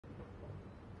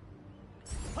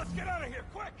Let's get out of here,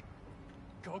 quick!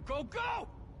 Go, go, go!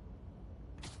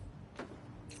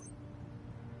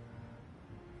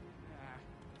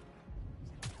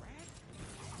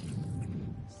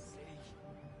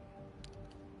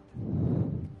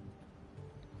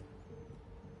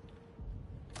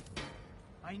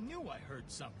 I knew I heard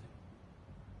something.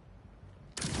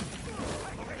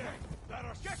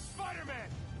 Get Spider-Man!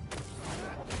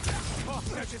 Boss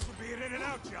said this would be an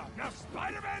in-and-out job. Now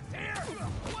Spider-Man's here!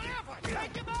 Whatever!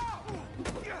 Take him out!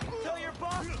 Tell your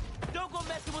boss, don't go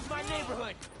messing with my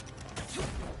neighborhood.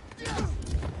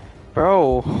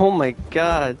 Bro, oh my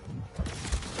god.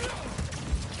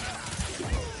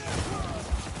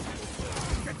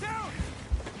 Get down!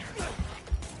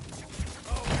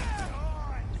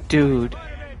 Dude.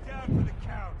 Spider-Man down for the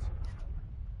count.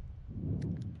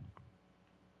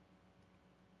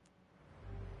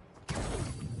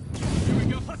 Here we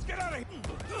go. Let's get out of here.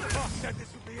 Boss said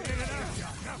this would be an in-and-out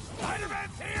job. Now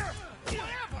Spider-Man's here!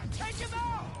 Whatever! Take him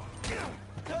out!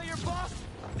 Tell your boss,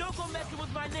 don't go messing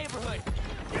with my neighborhood.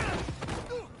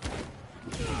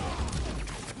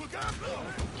 Look out!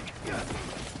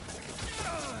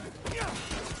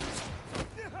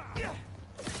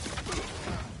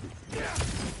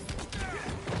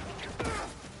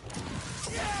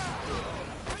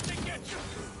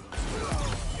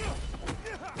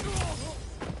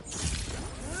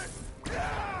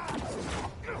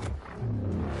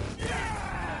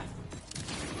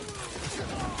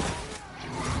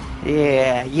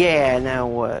 Yeah, now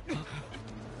what?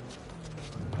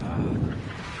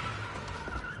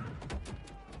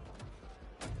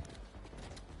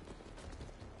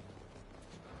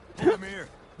 Come here.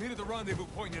 Meet at the rendezvous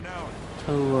point in an hour.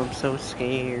 Oh, I'm so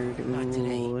scared.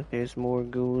 Ooh, there's more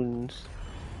goons.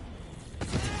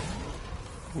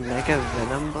 Mega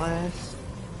Venom Blast?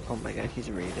 Oh my god, he's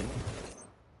raiding.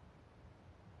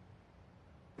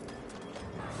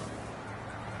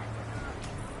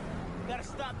 Gotta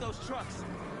stop those trucks.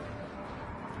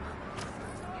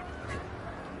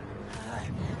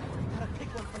 Gotta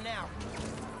pick one for now.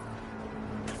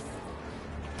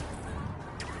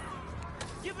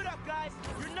 Give it up, guys.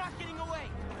 You're not getting away.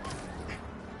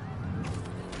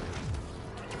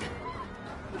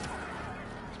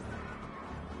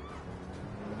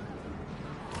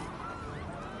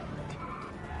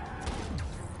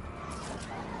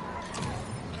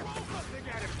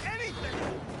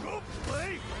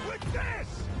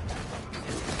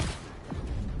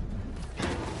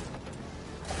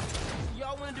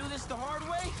 Y'all wanna do this the hard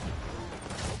way?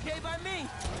 Okay by me.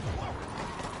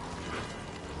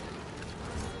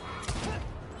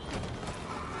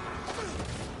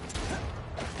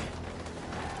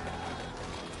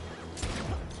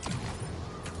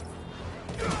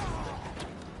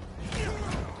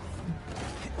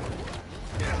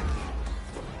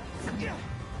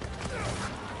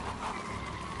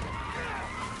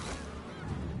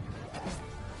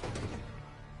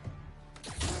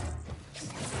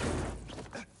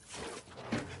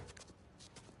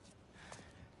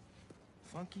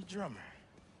 Funky drummer.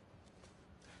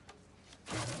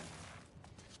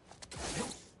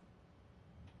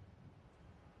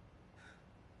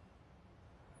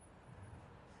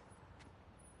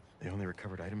 They only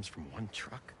recovered items from one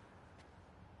truck?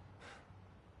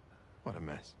 What a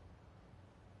mess.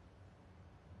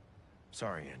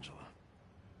 Sorry, Angela.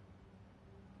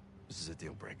 This is a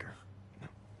deal breaker. No.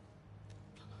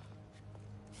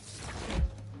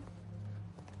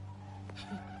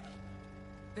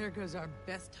 There goes our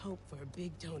best hope for a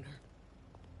big donor.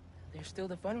 There's still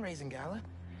the fundraising gala.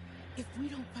 If we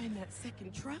don't find that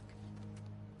second truck,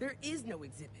 there is no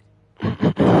exhibit.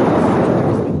 There's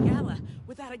no gala.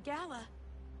 Without a gala,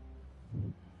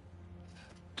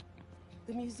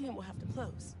 the museum will have to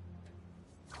close.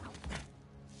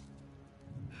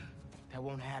 That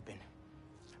won't happen.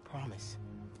 I promise.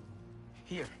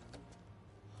 Here.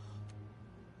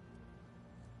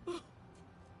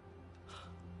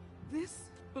 This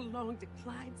belonged to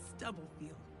Clyde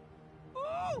Stubblefield.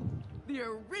 Ooh! The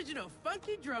original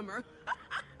funky drummer.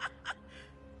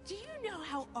 Do you know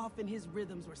how often his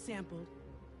rhythms were sampled?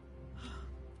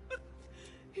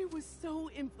 He was so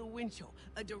influential.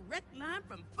 A direct line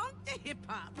from funk to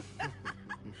hip-hop.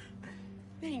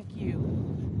 Thank you.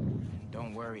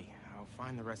 Don't worry. I'll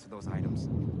find the rest of those items.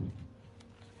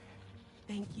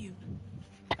 Thank you.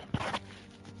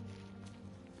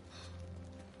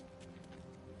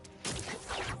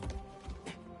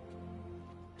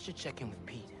 I should check in with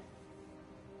Pete.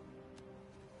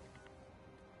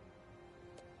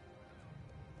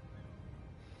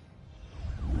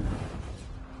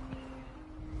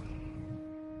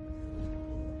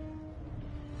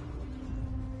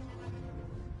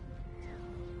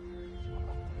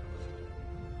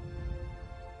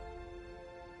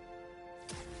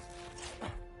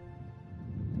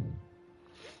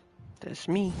 That's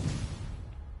me.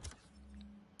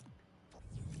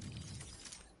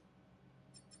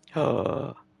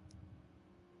 Oh.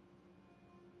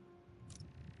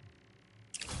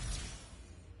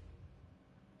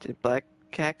 Did Black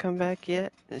Cat come back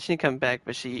yet? She didn't come back,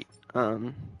 but she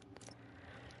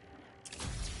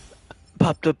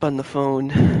popped up on the phone.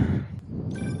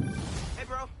 Hey,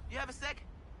 bro, you have a sec?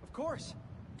 Of course.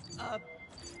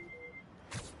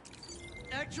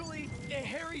 Actually,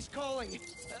 Harry's calling.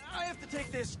 I have to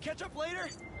take this. Catch up later?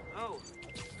 Oh,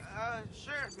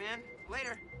 sure, man.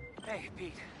 Later. Hey,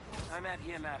 Pete. I'm at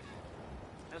EMF.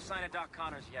 No sign of Doc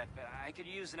Connors yet, but I could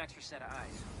use an extra set of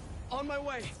eyes. On my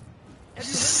way. Have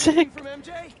you heard Sick. anything from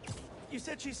MJ? You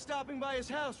said she's stopping by his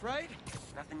house, right?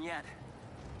 Nothing yet.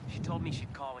 She told me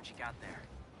she'd call when she got there.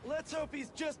 Let's hope he's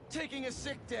just taking a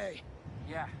sick day.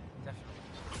 Yeah,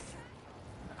 definitely.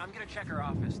 I'm gonna check her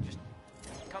office. Just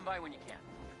come by when you can.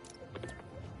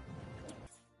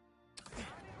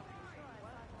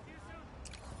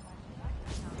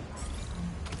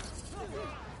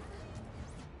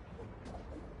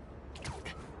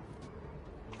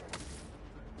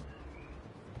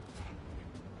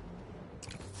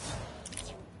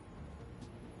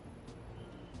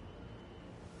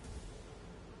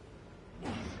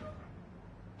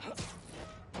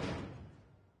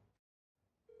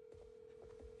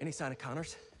 Any sign of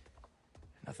Connors?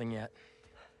 Nothing yet.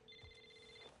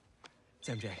 It's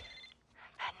MJ.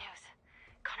 Bad news.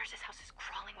 Connors' house is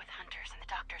crawling with hunters and the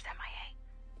doctor's MIA.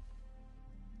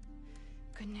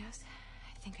 Good news.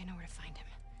 I think I know where to find him.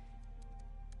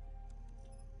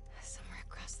 Somewhere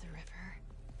across the river.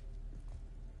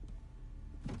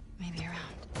 Maybe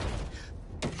around.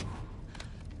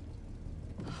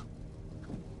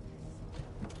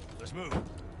 Let's move.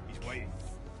 He's waiting.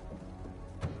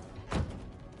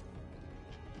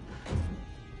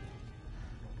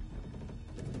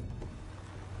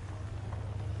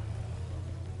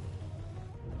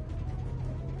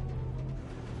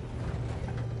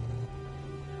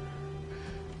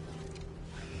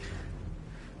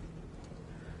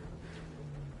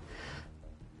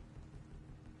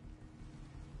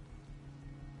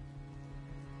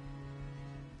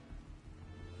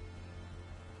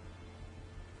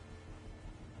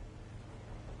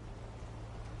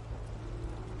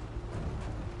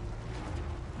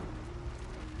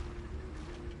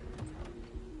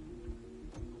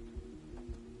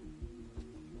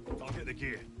 I'll get the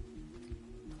gear.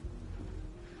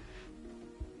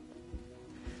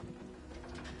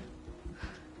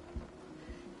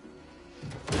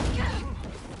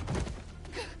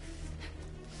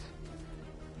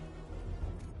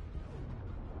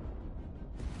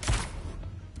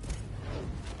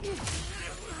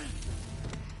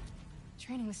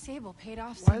 Training with Sable paid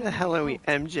off. Why the hell are we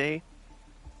MJ?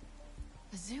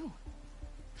 A zoo.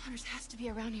 Connors has to be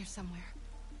around here somewhere.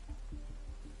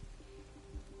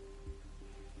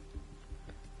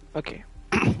 Okay,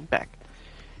 back.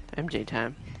 MJ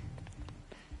time.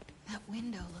 That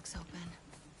window looks open.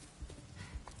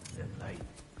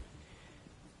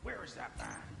 Where is that man?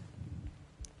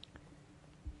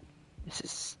 This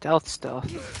is stealth.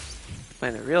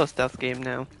 Playing a real stealth game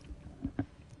now.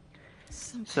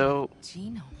 Some So,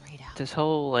 kind of genome readout. this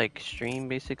whole like stream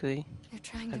basically, They're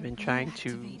trying I've to been trying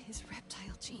to reactivate his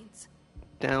reptile genes.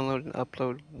 download and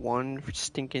upload one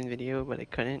stinking video, but I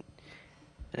couldn't.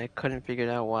 And I couldn't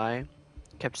figure out why.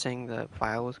 Kept saying the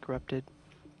file was corrupted.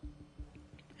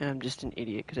 And I'm just an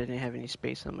idiot because I didn't have any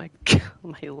space on my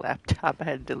on my laptop. I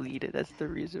had to delete it. That's the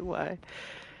reason why.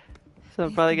 So I'm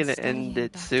They've probably been gonna end studying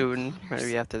it Dr. soon, Connors.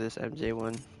 maybe after this MJ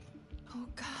one, Oh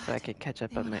God. so I can catch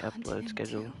up They on my wanna hunt upload him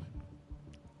schedule. too.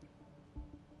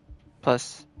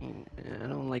 Plus, I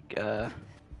don't like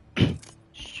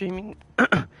streaming.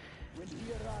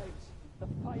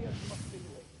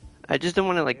 I just don't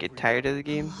want to like get tired of the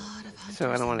game, lot of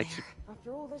so I don't want to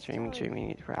hunters keep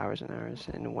streaming for hours and hours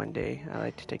in one day. I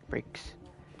like to take breaks.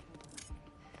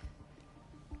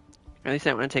 At least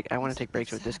I want to take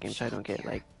breaks with this game, so I don't get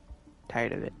like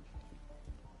tired of it.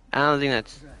 I don't think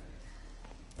that's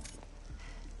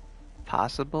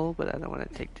possible, but I don't want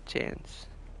to take the chance.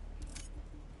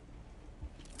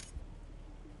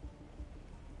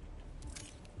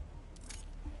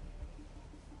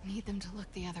 Need them to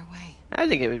look the other way. I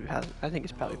think it would. I think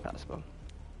it's probably possible.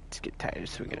 Just get tired of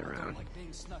swinging around. Like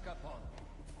being snuck up on.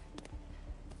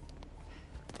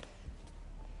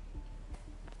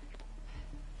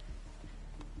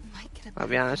 Might get a I'll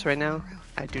be better honest view right from now. the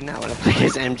roof. I do not want to play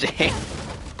as MJ.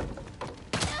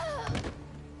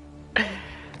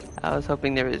 I was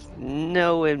hoping there was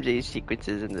no MJ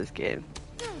sequences in this game.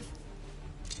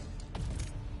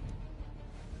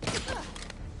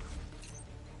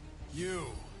 You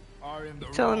are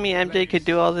telling me MJ could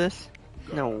do all this?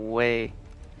 No way.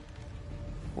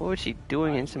 What was she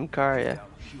doing in Symkaria?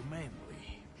 Humanely.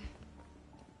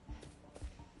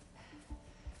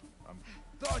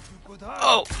 Thought you could hide.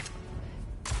 Oh!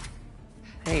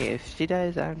 Hey, if she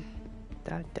dies, I'd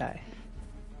die.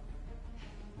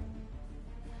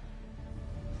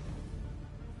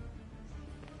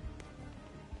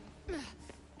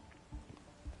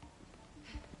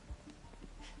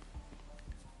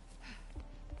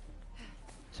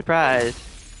 Surprise!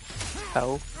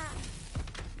 Oh.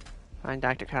 Find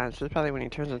Dr. Connors. This is probably when he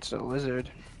turns into a lizard.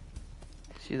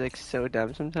 She's like so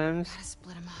dumb sometimes. Gotta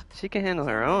split him up. She can handle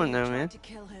her own though, man. To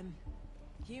kill him,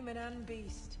 human and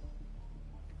beast.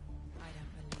 I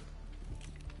don't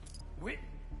believe.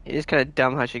 It is kind of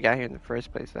dumb how she got here in the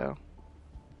first place, though.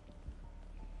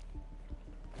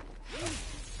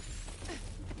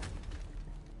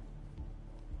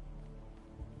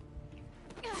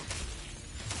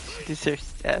 She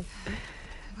deserves death.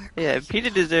 Yeah, Peter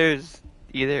deserves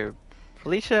either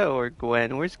Felicia or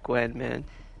Gwen. Where's Gwen, man?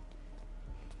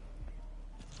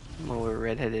 I'm over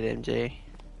redheaded MJ.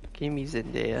 Give me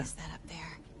Zendaya. Is that up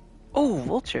there? Oh,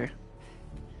 Vulture.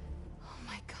 Oh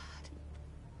my god.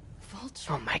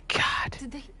 Vulture. Oh my god.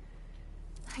 Did they?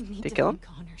 I need They to kill him?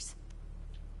 find Connors.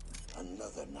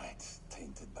 Another night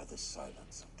tainted by the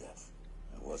silence of death.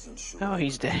 I wasn't sure. Oh,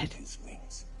 he's I could dead. beat his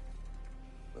wings.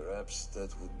 Perhaps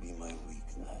that would be my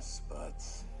weakness, but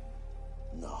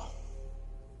no.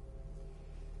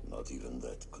 Not even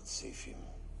that could save him.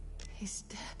 He's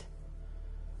dead.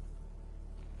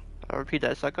 I'll repeat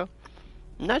that, Sucko.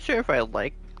 I'm not sure if I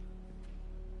like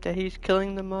that he's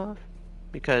killing them off,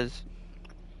 because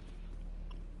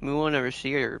we won't ever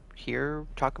see or hear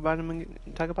talk about them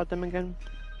again.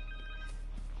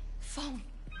 Phone.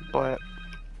 But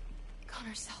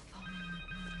Connor's cell phone.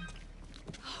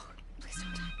 Oh, please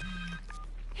don't die.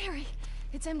 Harry,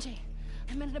 it's MJ.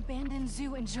 I'm at an abandoned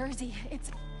zoo in Jersey.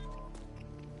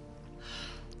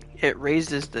 it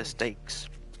raises the stakes.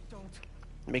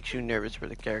 Makes you nervous for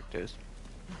the characters.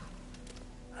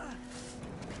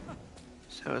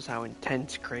 Shows how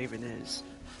intense Craven is.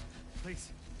 Please.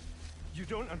 You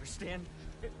don't understand.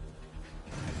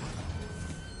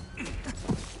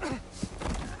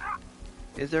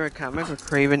 Is there a comic where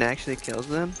Craven actually kills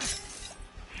them?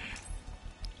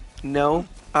 No,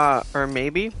 or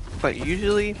maybe, but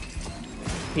usually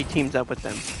he teams up with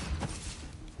them.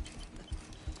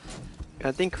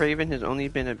 I think Craven has only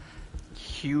been a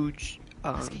huge,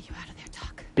 Let's get you out of there,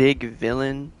 Doc. big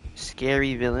villain,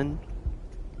 scary villain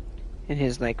in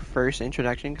his like first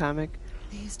introduction comic,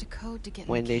 They used a code to get in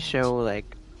when the they cage, show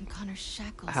like and Connor's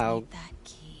shackles how made that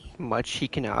key. much he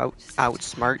can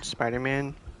outsmart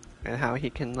Spider-Man, and how he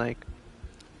can like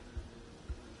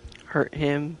hurt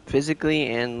him physically,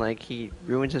 and like he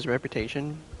ruins his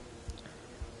reputation.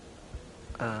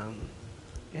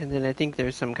 And then I think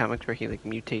there's some comics where he like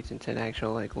mutates into an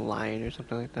actual like lion or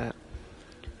something like that,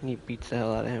 and he beats the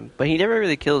hell out of him. But he never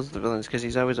really kills the villains because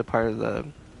he's always a part of the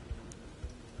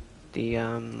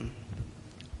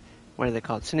what are they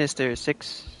called? Sinister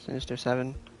Six, Sinister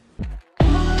Seven.